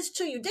just say this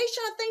to you.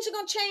 Deshawn, things are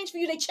going to change for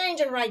you. They're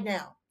changing right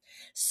now.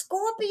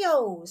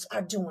 Scorpios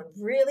are doing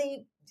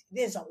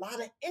there's a lot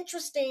of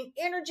interesting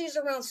energies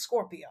around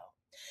Scorpio.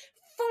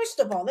 First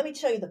of all, let me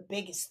tell you the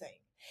biggest thing.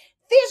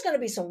 There's going to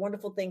be some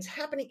wonderful things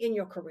happening in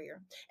your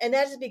career. And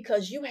that is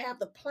because you have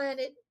the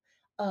planet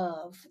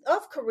of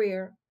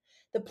career.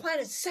 The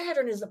planet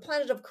Saturn is the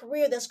planet of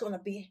career that's going to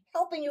be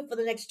helping you for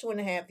the next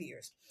 2.5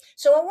 years.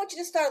 So I want you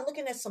to start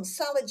looking at some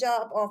solid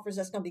job offers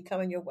that's going to be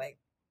coming your way.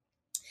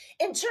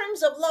 In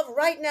terms of love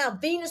right now,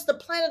 Venus, the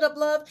planet of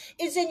love,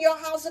 is in your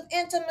house of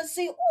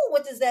intimacy. Oh,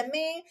 what does that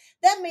mean?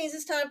 That means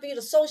it's time for you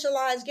to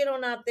socialize. Get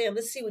on out there.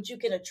 Let's see what you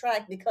can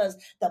attract, because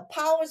the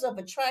powers of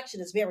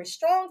attraction is very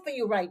strong for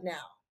you right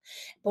now.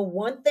 But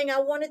one thing I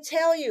want to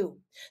tell you,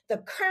 the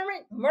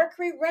current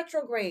Mercury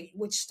retrograde,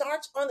 which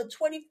starts on the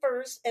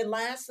 21st and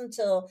lasts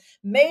until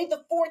May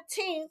the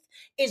 14th,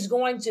 is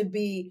going to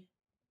be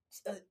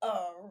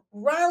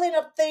riling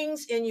up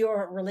things in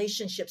your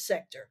relationship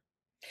sector.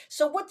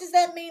 So what does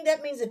that mean?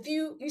 That means if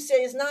you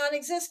say it's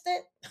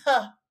non-existent,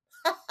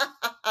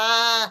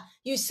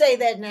 you say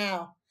that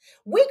now.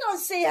 We're going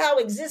to see how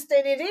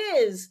existent it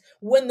is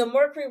when the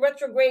Mercury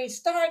retrograde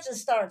starts and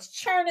starts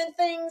churning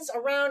things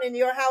around in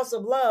your house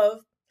of love.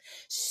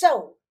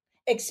 So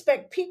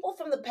Expect people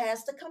from the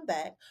past to come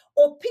back,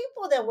 or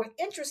people that were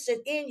interested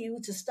in you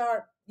to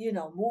start,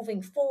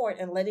 moving forward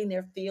and letting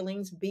their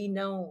feelings be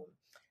known.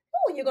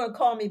 Oh, you're going to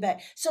call me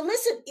back. So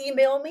listen,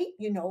 email me,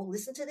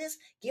 listen to this,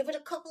 give it a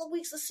couple of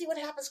weeks. Let's see what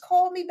happens.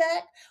 Call me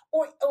back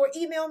or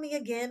email me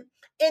again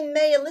in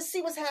May, and let's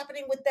see what's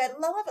happening with that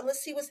love, and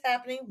let's see what's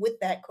happening with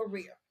that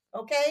career.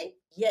 Okay?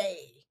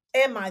 Yay.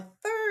 And my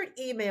third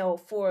email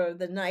for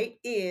the night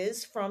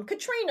is from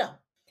Katrina.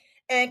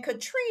 And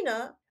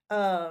Katrina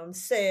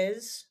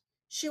says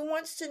she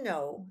wants to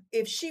know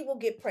if she will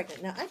get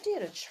pregnant. Now, I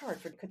did a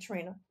chart for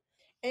Katrina.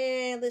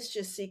 And let's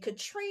just see.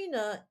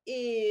 Katrina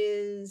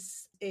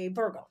is a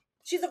Virgo.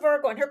 She's a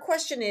Virgo. And her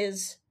question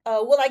is,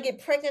 will I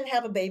get pregnant and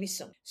have a baby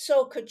soon?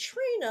 So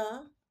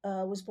Katrina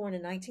was born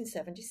in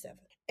 1977.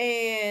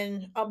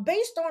 And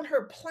based on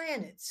her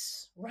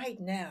planets right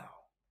now,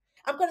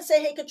 I'm going to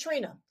say, hey,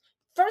 Katrina,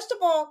 first of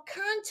all,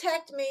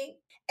 contact me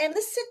and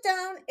let's sit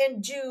down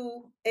and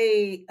do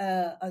a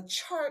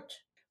chart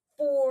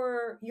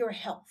for your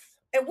health.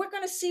 And we're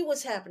going to see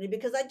what's happening,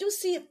 because I do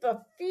see a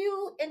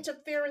few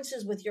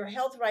interferences with your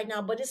health right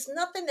now, but it's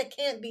nothing that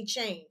can't be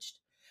changed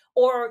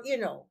or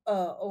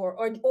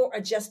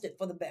adjusted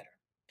for the better.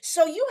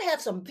 So you have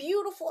some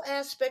beautiful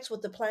aspects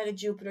with the planet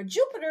Jupiter.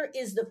 Jupiter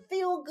is the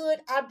feel good,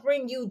 I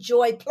bring you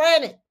joy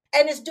planet.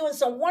 And it's doing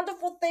some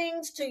wonderful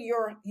things to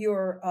your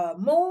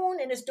moon,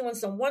 and it's doing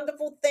some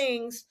wonderful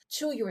things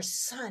to your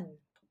sun.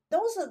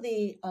 Those are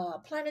the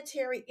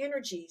planetary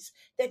energies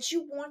that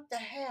you want to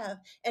have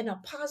in a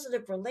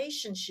positive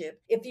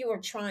relationship if you are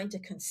trying to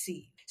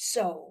conceive.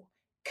 So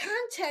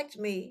contact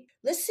me.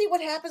 Let's see what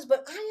happens.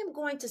 But I am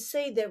going to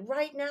say that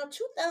right now,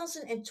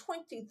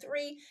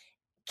 2023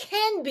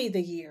 can be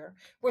the year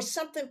where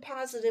something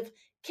positive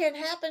can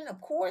happen.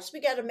 Of course, we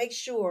got to make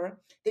sure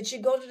that you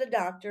go to the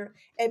doctor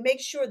and make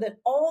sure that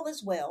all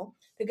is well,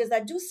 because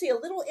I do see a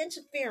little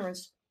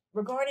interference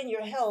regarding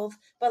your health.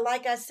 But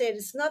like I said,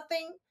 there's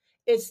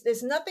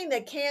nothing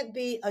that can't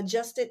be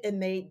adjusted and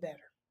made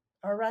better.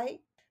 All right.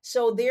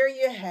 So there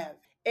you have.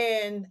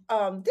 And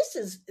this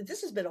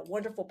has been a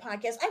wonderful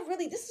podcast.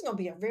 This is going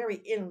to be a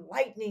very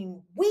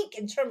enlightening week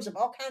in terms of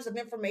all kinds of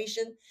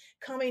information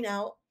coming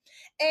out.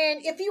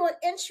 And if you are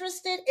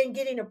interested in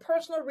getting a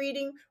personal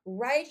reading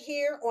right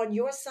here on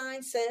Your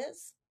Sign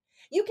Says,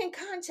 you can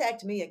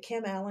contact me at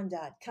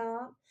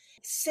kimallen.com.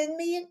 Send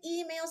me an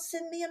email,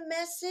 send me a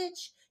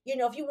message.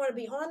 If you want to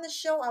be on the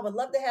show, I would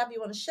love to have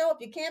you on the show.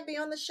 If you can't be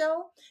on the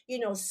show,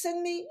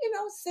 send me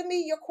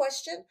your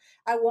question.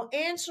 I will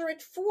answer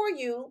it for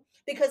you,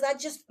 because I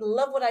just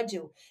love what I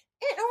do.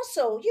 And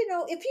also,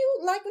 if you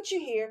like what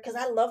you hear, because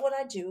I love what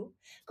I do,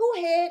 go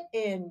ahead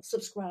and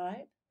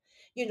subscribe,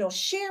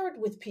 share it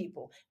with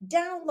people,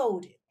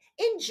 download it,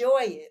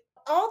 enjoy it.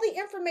 All the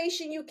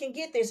information you can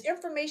get, there's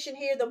information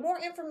here. The more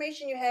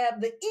information you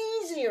have, the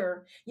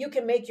easier you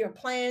can make your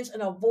plans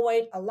and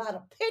avoid a lot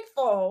of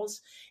pitfalls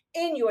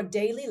in your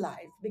daily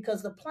life,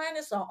 because the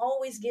planets are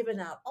always giving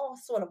out all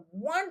sort of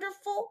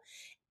wonderful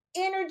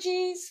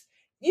energies,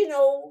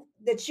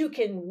 that you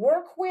can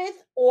work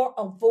with or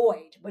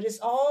avoid. But it's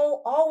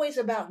always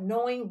about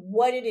knowing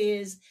what it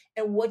is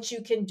and what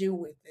you can do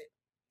with it.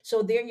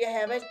 So there you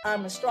have it.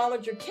 I'm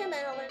astrologer Kim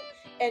Allen,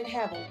 and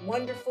have a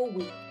wonderful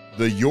week.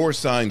 The Your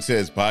Sign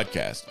Says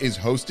podcast is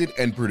hosted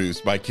and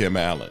produced by Kim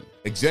Allen.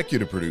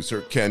 Executive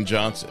producer Ken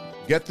Johnson.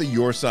 Get the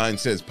Your Sign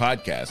Says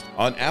podcast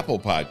on Apple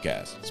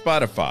Podcasts,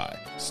 Spotify,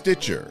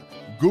 Stitcher,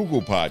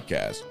 Google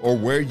Podcasts, or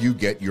where you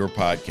get your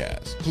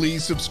podcasts.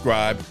 Please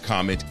subscribe,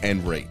 comment,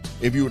 and rate.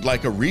 If you would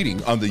like a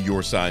reading on the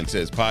Your Sign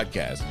Says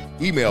podcast,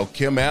 email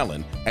Kim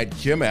Allen at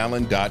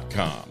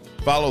kimallen.com.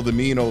 Follow the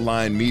Mean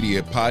O-Line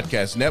Media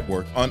Podcast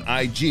Network on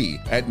IG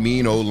at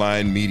Mean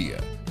O-Line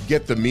Media.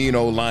 Get the Mean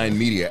O-Line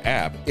Media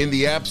app in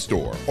the App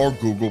Store or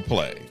Google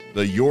Play.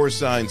 The Your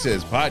Sign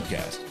Says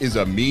podcast is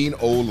a Mean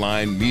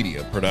O-Line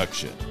Media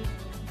production.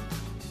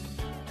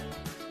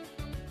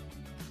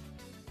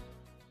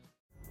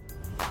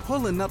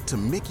 Pulling up to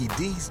Mickey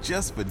D's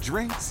just for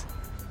drinks?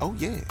 Oh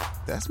yeah,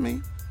 that's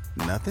me.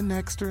 Nothing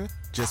extra,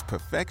 just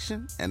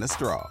perfection and a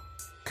straw.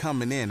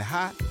 Coming in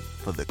hot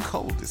for the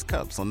coldest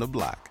cups on the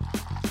block.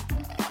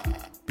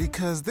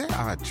 Because there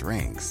are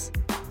drinks.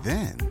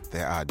 Then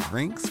there are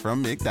drinks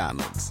from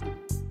McDonald's.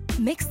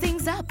 Mix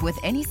things up with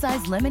any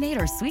size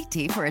lemonade or sweet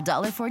tea for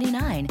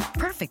 $1.49.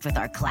 Perfect with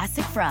our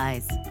classic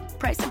fries.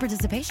 Price and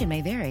participation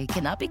may vary.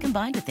 Cannot be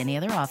combined with any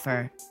other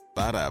offer.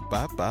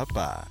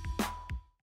 Ba-da-ba-ba-ba.